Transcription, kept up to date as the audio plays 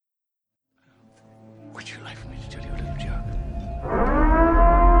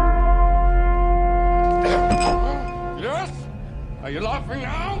Are you laughing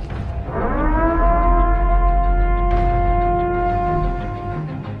now?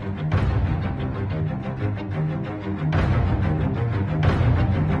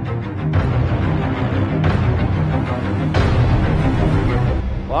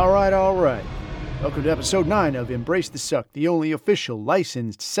 All right. Welcome to episode 9 of Embrace the Suck, the only official,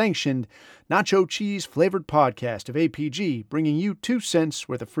 licensed, sanctioned, nacho cheese flavored podcast of APG, bringing you 2 cents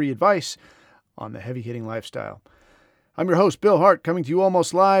worth of free advice on the heavy-hitting lifestyle. I'm your host, Bill Hart, coming to you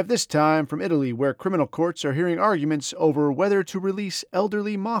almost live, this time from Italy, where criminal courts are hearing arguments over whether to release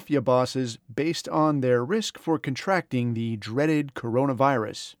elderly mafia bosses based on their risk for contracting the dreaded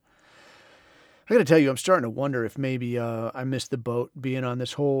coronavirus. I gotta tell you, I'm starting to wonder if maybe I missed the boat being on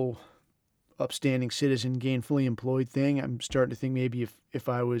this whole upstanding citizen, gainfully employed thing. I'm starting to think maybe if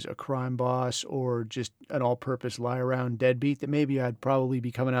I was a crime boss or just an all-purpose lie-around deadbeat, that maybe I'd probably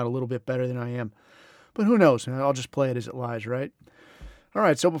be coming out a little bit better than I am. But who knows? I'll just play it as it lies, right? All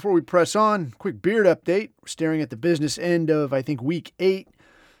right, so before we press on, quick beard update. We're staring at the business end of, I think, week 8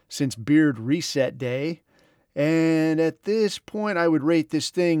 since Beard Reset Day. And at this point, I would rate this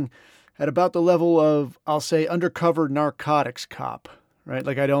thing at about the level of, I'll say, undercover narcotics cop, right?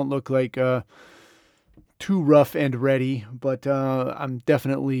 Like I don't look like too rough and ready, but I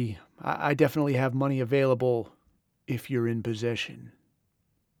definitely have money available if you're in possession.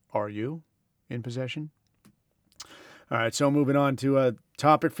 Are you in possession? All right, so moving on to a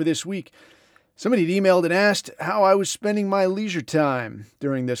topic for this week. Somebody had emailed and asked how I was spending my leisure time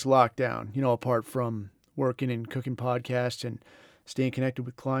during this lockdown, apart from working and cooking podcasts and staying connected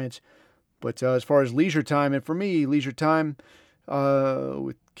with clients. But as far as leisure time, and for me, leisure time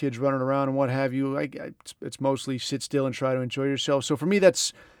with kids running around and what have you, it's mostly sit still and try to enjoy yourself. So for me,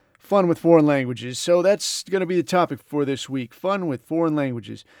 that's fun with foreign languages. So that's going to be the topic for this week, fun with foreign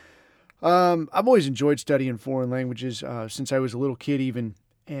languages. I've always enjoyed studying foreign languages since I was a little kid even,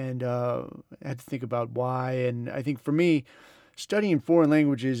 and had to think about why. And I think for me, studying foreign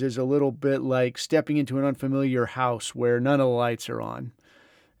languages is a little bit like stepping into an unfamiliar house where none of the lights are on.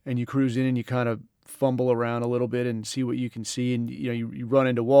 And you cruise in and you kind of fumble around a little bit and see what you can see. And, you run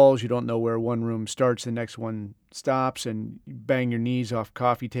into walls. You don't know where one room starts, the next one stops, and you bang your knees off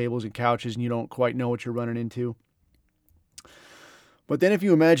coffee tables and couches, and you don't quite know what you're running into. But then if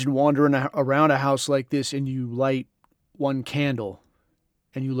you imagine wandering around a house like this and you light one candle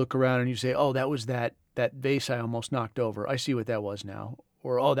and you look around and you say, oh, that was that vase I almost knocked over. I see what that was now.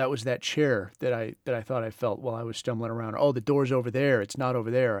 Or, oh, that was that chair that I thought I felt while I was stumbling around. Oh, the door's over there. It's not over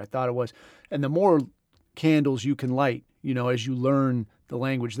there. I thought it was. And the more candles you can light, as you learn the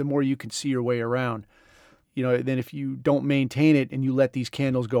language, the more you can see your way around. Then if you don't maintain it and you let these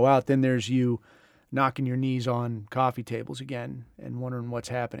candles go out, then there's you knocking your knees on coffee tables again and wondering what's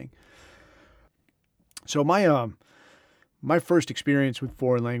happening. So my first experience with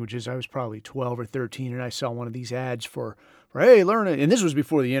foreign languages, I was probably 12 or 13, and I saw one of these ads for hey, learn it. And this was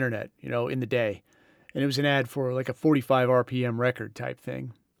before the internet, in the day. And it was an ad for like a 45 RPM record type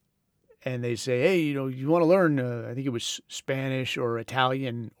thing. And they say, hey, you want to learn, I think it was Spanish or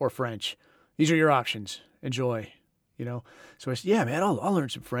Italian or French. These are your options. Enjoy, So I said, yeah, man, I'll learn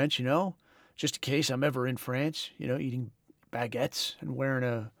some French, just in case I'm ever in France, eating baguettes and wearing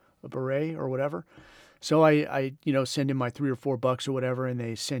a beret or whatever. So I send in my $3 or $4 or whatever, and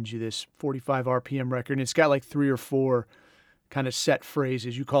they send you this 45 RPM record, and it's got like 3 or 4 kind of set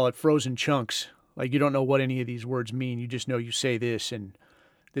phrases. You call it frozen chunks. Like you don't know what any of these words mean. You just know you say this, and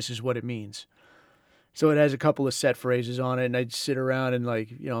this is what it means. So it has a couple of set phrases on it, and I'd sit around and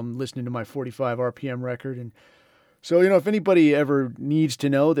I'm listening to my 45 RPM record. And so, if anybody ever needs to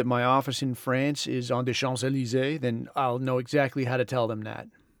know that my office in France is on the Champs-Élysées, then I'll know exactly how to tell them that.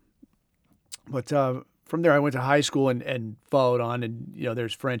 But from there, I went to high school and followed on, and,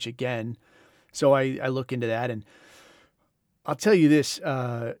 there's French again. So I look into that, and I'll tell you this,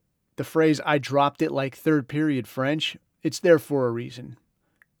 the phrase, I dropped it like third period French, it's there for a reason.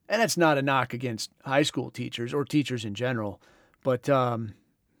 And that's not a knock against high school teachers or teachers in general, but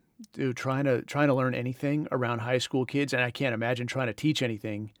dude, trying to learn anything around high school kids, and I can't imagine trying to teach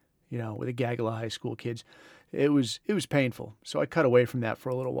anything, with a gaggle of high school kids, it was painful. So I cut away from that for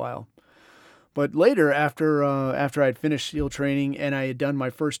a little while. But later, after I'd finished SEAL training and I had done my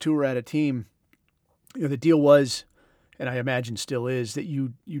first tour at a team, the deal was, and I imagine still is, that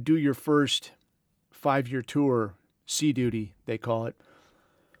you do your first 5-year tour, sea duty, they call it,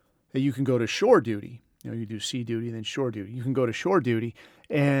 that you can go to shore duty. You do sea duty and then shore duty. You can go to shore duty,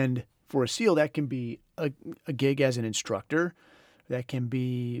 and for a SEAL, that can be a gig as an instructor. That can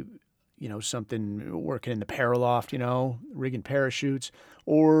be, something working in the paraloft, rigging parachutes,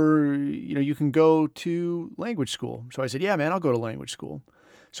 or, you can go to language school. So I said, yeah, man, I'll go to language school.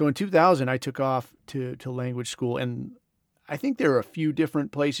 So in 2000, I took off to language school, and I think there are a few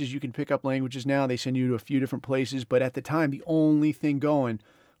different places you can pick up languages now. They send you to a few different places, but at the time, the only thing going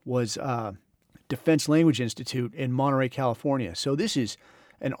was Defense Language Institute in Monterey, California. So this is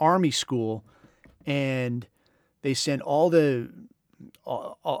an Army school, and they send a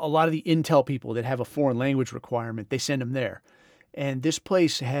lot of the intel people that have a foreign language requirement, they send them there. And this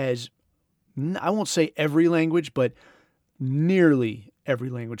place has, I won't say every language, but nearly every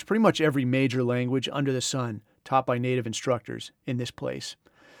language, pretty much every major language under the sun, taught by native instructors in this place.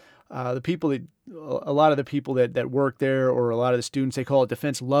 A lot of the people that work there, or a lot of the students, they call it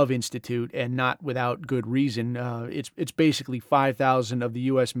Defense Love Institute, and not without good reason. It's basically 5,000 of the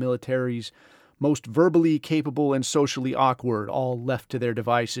U.S. military's most verbally capable and socially awkward, all left to their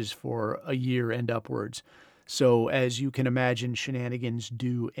devices for a year and upwards. So as you can imagine, shenanigans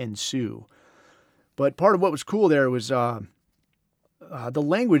do ensue. But part of what was cool there was the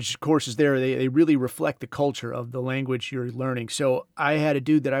language courses there, they really reflect the culture of the language you're learning. So I had a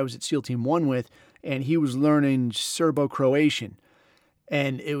dude that I was at SEAL Team 1 with, and he was learning Serbo-Croatian.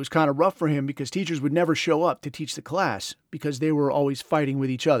 And it was kind of rough for him because teachers would never show up to teach the class because they were always fighting with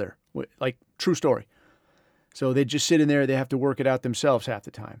each other. Like, true story. So they'd just sit in there, they have to work it out themselves half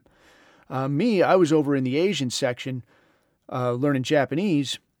the time. I was over in the Asian section learning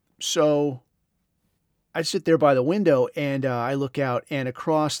Japanese. So I sit there by the window, and I look out, and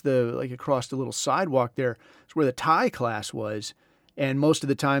across the little sidewalk there is where the Thai class was. And most of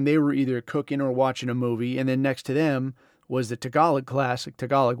the time they were either cooking or watching a movie. And then next to them was the Tagalog class, like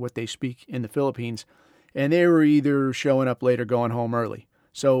Tagalog, what they speak in the Philippines. And they were either showing up late or going home early.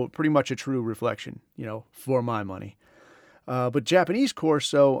 So pretty much a true reflection, for my money. But Japanese course,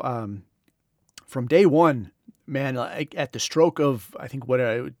 so from day one, man, like at the stroke of, I think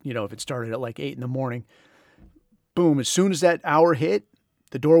if it started at like 8 a.m, boom, as soon as that hour hit,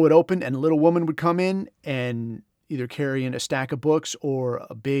 the door would open and a little woman would come in and either carrying a stack of books or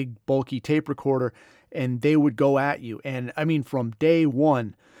a big bulky tape recorder, and they would go at you. And I mean, from day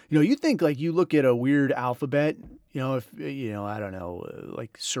one, you think like you look at a weird alphabet, if, I don't know,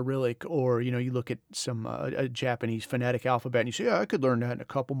 like Cyrillic, or, you look at some a Japanese phonetic alphabet and you say, yeah, I could learn that in a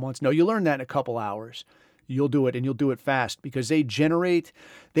couple months. No, you learn that in a couple hours. You'll do it, and you'll do it fast because they generate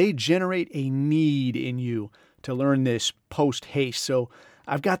a need in you to learn this post haste. So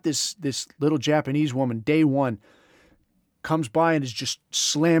I've got this little Japanese woman, day one, comes by and is just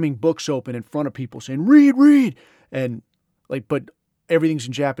slamming books open in front of people saying, read, and but everything's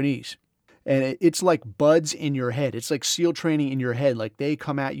in Japanese. And it's like buds in your head. It's like SEAL training in your head. Like they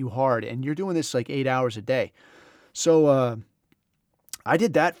come at you hard, and you're doing this like 8 hours a day. So I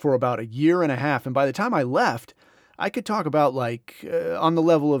did that for about a year and a half. And by the time I left, I could talk about on the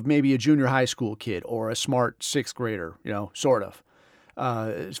level of maybe a junior high school kid or a smart sixth grader, sort of.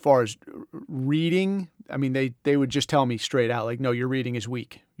 As far as reading, I mean, they would just tell me straight out, like, no, your reading is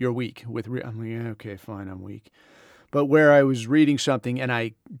weak. You're weak. I'm like, yeah, okay, fine, I'm weak. But where I was reading something and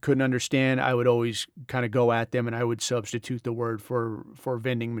I couldn't understand, I would always kind of go at them, and I would substitute the word for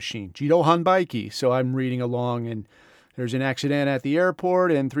vending machine. Jido Hanbaiki. So I'm reading along, and there's an accident at the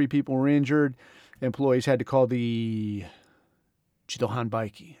airport and 3 people were injured. Employees had to call the Jido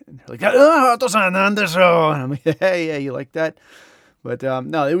Hanbaiki. And they're like, and I'm like, hey, yeah, you like that? But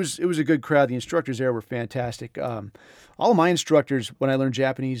no, it was a good crowd. The instructors there were fantastic. All of my instructors, when I learned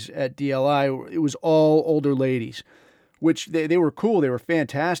Japanese at DLI, it was all older ladies, which they were cool. They were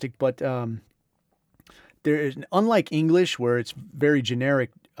fantastic. But there is, unlike English, where it's very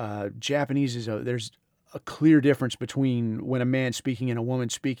generic, Japanese there's a clear difference between when a man's speaking and a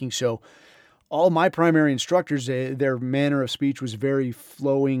woman's speaking. So all my primary instructors, their manner of speech was very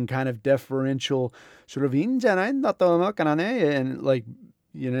flowing, kind of deferential, sort of, and so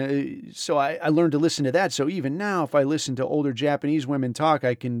I learned to listen to that. So even now, if I listen to older Japanese women talk,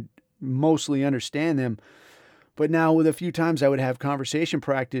 I can mostly understand them. But now with a few times I would have conversation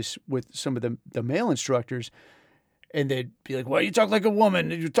practice with some of the male instructors, and they'd be like, well, you talk like a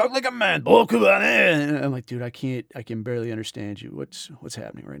woman, you talk like a man. And I'm like, dude, I can barely understand you. What's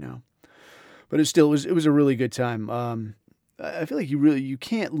happening right now? But it was a really good time. I feel like you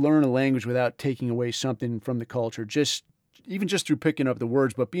can't learn a language without taking away something from the culture, even just through picking up the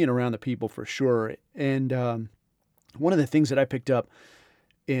words, but being around the people for sure. And one of the things that I picked up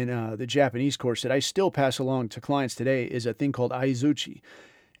in the Japanese course that I still pass along to clients today is a thing called aizuchi.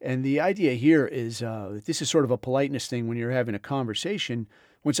 And the idea here is this is sort of a politeness thing when you're having a conversation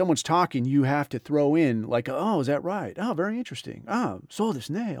when someone's talking, you have to throw in like, oh, is that right? Oh, very interesting. Ah, so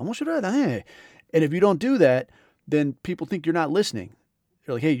desu ne. Omoshiroi da ne. And if you don't do that, then people think you're not listening.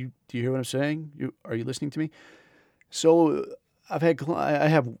 They're like, hey, do you hear what I'm saying? Are you listening to me? So I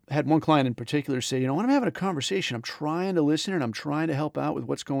have had one client in particular say, when I'm having a conversation, I'm trying to listen and I'm trying to help out with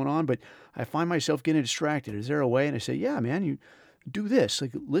what's going on, but I find myself getting distracted. Is there a way? And I say, yeah, man, you do this,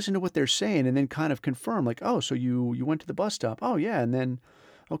 like listen to what they're saying and then kind of confirm like, oh, so you went to the bus stop. Oh yeah. And then,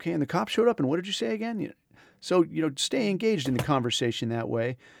 okay. And the cop showed up and what did you say again? So, stay engaged in the conversation that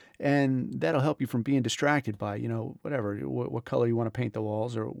way. And that'll help you from being distracted by, whatever, what color you want to paint the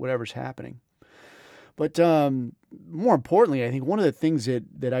walls or whatever's happening. But more importantly, I think one of the things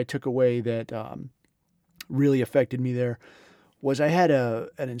that I took away that really affected me there was I had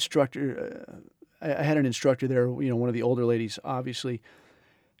an instructor. I had an instructor there, one of the older ladies, obviously.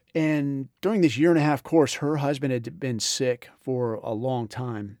 And during this 1.5-year course, her husband had been sick for a long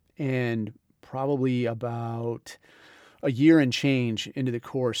time, and probably about a year and change into the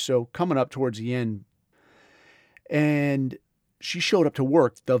course. So coming up towards the end, and she showed up to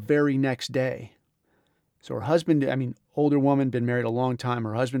work the very next day. So her husband, older woman, been married a long time.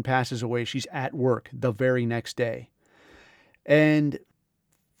 Her husband passes away. She's at work the very next day. And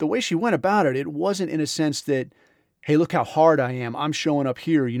the way she went about it, it wasn't in a sense that, hey, look how hard I am. I'm showing up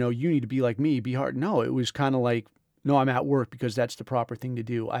here. You need to be like me, be hard. No, it was kind of like, no, I'm at work because that's the proper thing to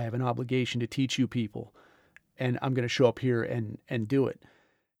do. I have an obligation to teach you people, and I'm going to show up here and do it.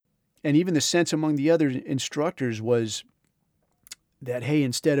 And even the sense among the other instructors was that, hey,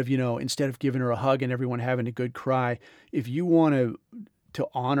 instead of giving her a hug and everyone having a good cry, if you want to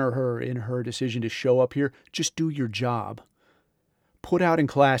honor her in her decision to show up here, just do your job. Put out in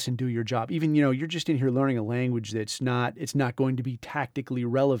class and do your job. Even, you're just in here learning a language it's not going to be tactically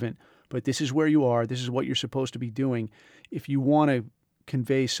relevant, but this is where you are. This is what you're supposed to be doing. If you want to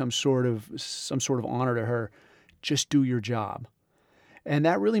convey some sort of honor to her, just do your job. And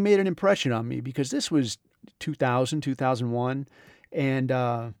that really made an impression on me because this was 2001. And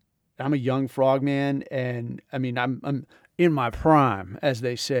I'm a young frogman, and I'm in my prime, as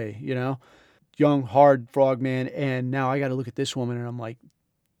they say, young, hard frogman. And now I got to look at this woman, and I'm like,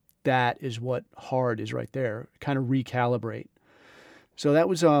 that is what hard is right there. Kind of recalibrate. So that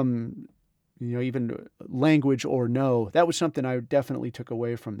was, even language or no, that was something I definitely took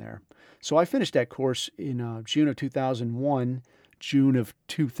away from there. So I finished that course in June of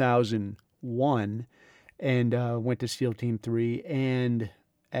 2001, and went to SEAL Team 3. And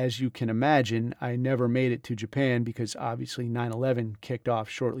as you can imagine, I never made it to Japan because obviously 9/11 kicked off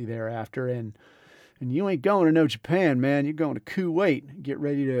shortly thereafter. And you ain't going to no Japan, man. You're going to Kuwait. Get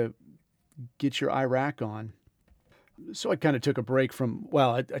ready to get your Iraq on. So I kind of took a break from,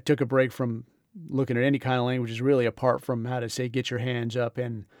 I took a break from looking at any kind of languages, really, apart from how to say get your hands up.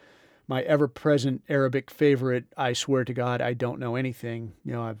 And my ever-present Arabic favorite, I swear to God, I don't know anything.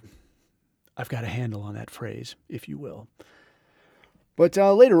 I've got a handle on that phrase, if you will. But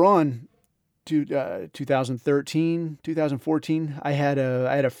later on, 2013, 2014, I had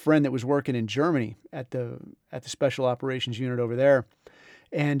a friend that was working in Germany at the Special Operations Unit over there.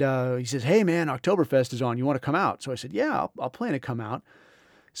 And he says, hey, man, Oktoberfest is on. You want to come out? So I said, yeah, I'll plan to come out.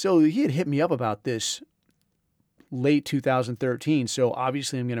 So he had hit me up about this late 2013. So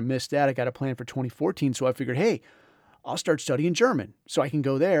obviously I'm going to miss that. I got a plan for 2014. So I figured, hey, I'll start studying German so I can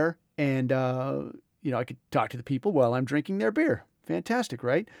go there and, I could talk to the people while I'm drinking their beer. Fantastic,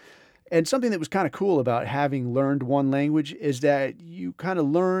 right? And something that was kind of cool about having learned one language is that you kind of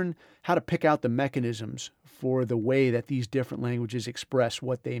learn how to pick out the mechanisms for the way that these different languages express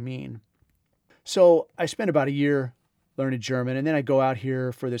what they mean. So I spent about a year learning German, and then I go out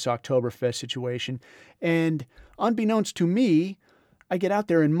here for this Oktoberfest situation. And unbeknownst to me, I get out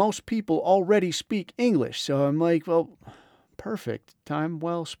there and most people already speak English. So I'm like, well, perfect. Time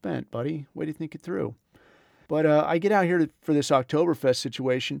well spent, buddy. Way to think it through. But I get out here for this Oktoberfest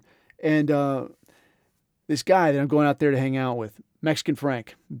situation, and this guy that I'm going out there to hang out with, Mexican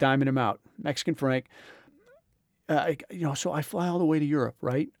Frank, diming him out. Mexican Frank. So I fly all the way to Europe,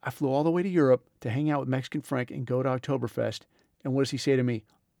 right? I flew all the way to Europe to hang out with Mexican Frank and go to Oktoberfest. And what does he say to me?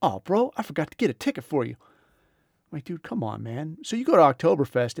 Oh, bro, I forgot to get a ticket for you. I'm like, dude, come on, man. So you go to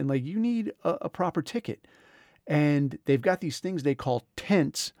Oktoberfest and you need a proper ticket. And they've got these things they call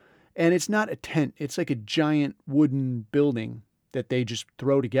tents. And it's not a tent. It's like a giant wooden building that they just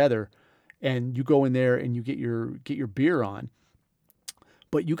throw together. And you go in there and you get your beer on.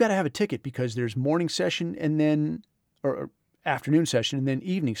 But you got to have a ticket because there's morning session and then, or afternoon session and then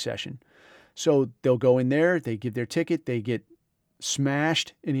evening session. So they'll go in there, they give their ticket, they get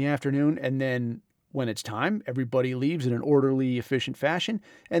smashed in the afternoon, and then when it's time, everybody leaves in an orderly, efficient fashion,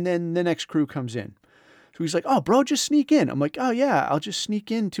 and then the next crew comes in. So he's like, oh, bro, just sneak in. I'm like, oh, yeah, I'll just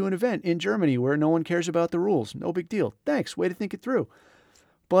sneak into an event in Germany where no one cares about the rules. No big deal. Thanks. Way to think it through.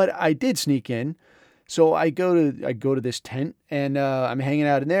 But I did sneak in. So I go to this tent, and I'm hanging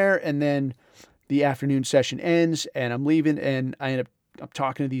out in there, and then the afternoon session ends, and I'm leaving, and I'm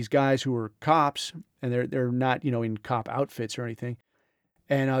talking to these guys who are cops, and they're not, in cop outfits or anything.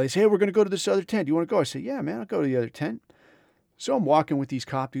 And they say, hey, we're going to go to this other tent. Do you want to go? I say, yeah, man, I'll go to the other tent. So I'm walking with these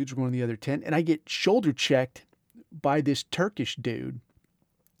cop dudes. We're going to the other tent, and I get shoulder checked by this Turkish dude.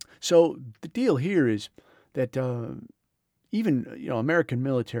 So the deal here is that even, American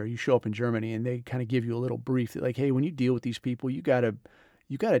military, you show up in Germany and they kind of give you a little brief that, like, hey, when you deal with these people, you gotta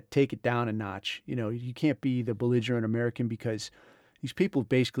take it down a notch. You can't be the belligerent American because these people have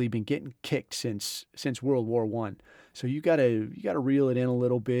basically been getting kicked since World War I. So you gotta reel it in a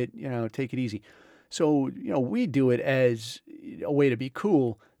little bit, take it easy. So, we do it as a way to be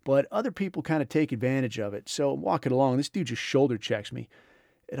cool, but other people kind of take advantage of it. So I'm walking along, this dude just shoulder checks me,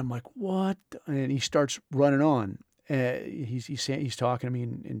 and I'm like, what? And he starts running on. He's talking to me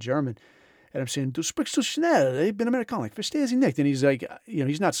in German, and I'm saying, du sprichst so schnell, ich bin Amerikaner, ich verstehe Sie nicht. And he's like,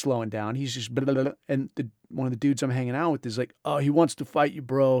 he's not slowing down. He's just blah, blah, blah. And one of the dudes I'm hanging out with is like, oh, he wants to fight you,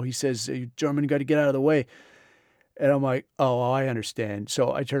 bro. He says, you German, got to get out of the way. And I'm like, oh, I understand.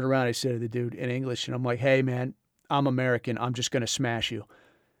 So I turn around, I say to the dude in English, and I'm like, hey, man, I'm American. I'm just going to smash you.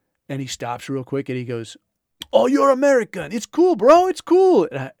 And he stops real quick, and he goes, oh, you're American. It's cool, bro. It's cool.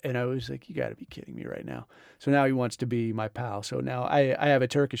 And I was like, you got to be kidding me right now. So now he wants to be my pal. So now I have a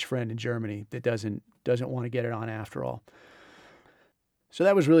Turkish friend in Germany that doesn't want to get it on after all. So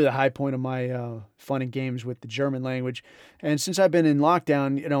that was really the high point of my fun and games with the German language. And since I've been in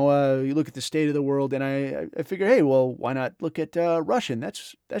lockdown, you look at the state of the world, and I figure, hey, well, why not look at Russian? That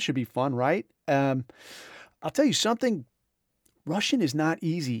should be fun, right? I'll tell you something. Russian is not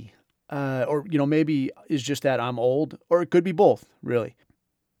easy. Or maybe it's just that I'm old, or it could be both, really.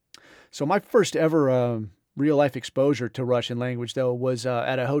 So my first ever real-life exposure to Russian language, though, was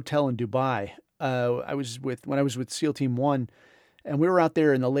at a hotel in Dubai. When I was with SEAL Team 1, and we were out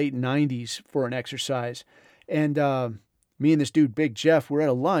there in the late 90s for an exercise. And me and this dude, Big Jeff, we're at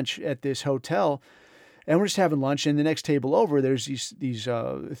a lunch at this hotel, and we're just having lunch. And the next table over, there's these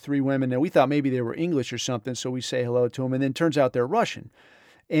three women, and we thought maybe they were English or something, so we say hello to them, and then it turns out they're Russian.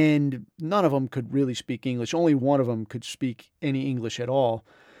 And none of them could really speak English. Only one of them could speak any English at all.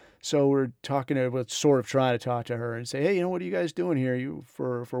 So we're trying to talk to her and say, hey, what are you guys doing here? You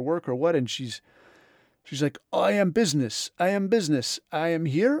for work or what? And she's like, I am business. I am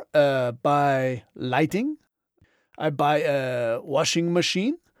here by lighting. I buy a washing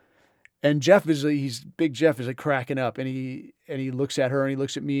machine. And Big Jeff is like cracking up, and he looks at her and he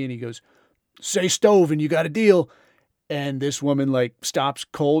looks at me and he goes, say stove and you got a deal. And this woman stops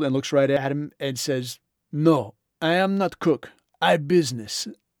cold and looks right at him and says, no, I am not cook. I business.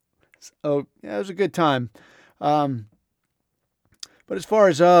 So yeah, it was a good time. But as far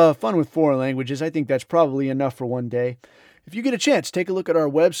as fun with foreign languages, I think that's probably enough for one day. If you get a chance, take a look at our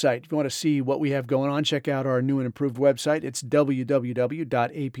website. If you want to see what we have going on, check out our new and improved website. It's www.apg.team.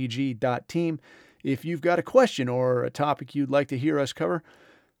 If you've got a question or a topic you'd like to hear us cover,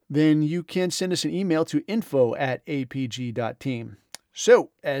 then you can send us an email to info@apg.team.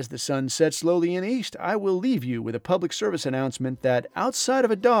 So, as the sun sets slowly in the east, I will leave you with a public service announcement that outside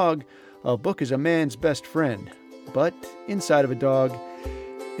of a dog, a book is a man's best friend. But inside of a dog,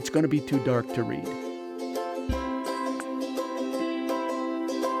 it's going to be too dark to read.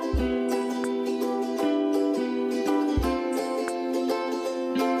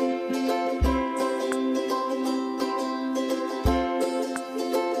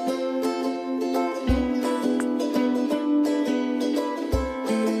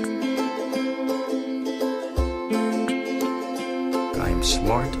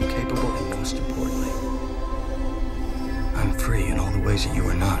 Smart, capable, and most importantly, I'm free in all the ways that you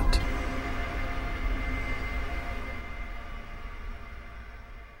are not.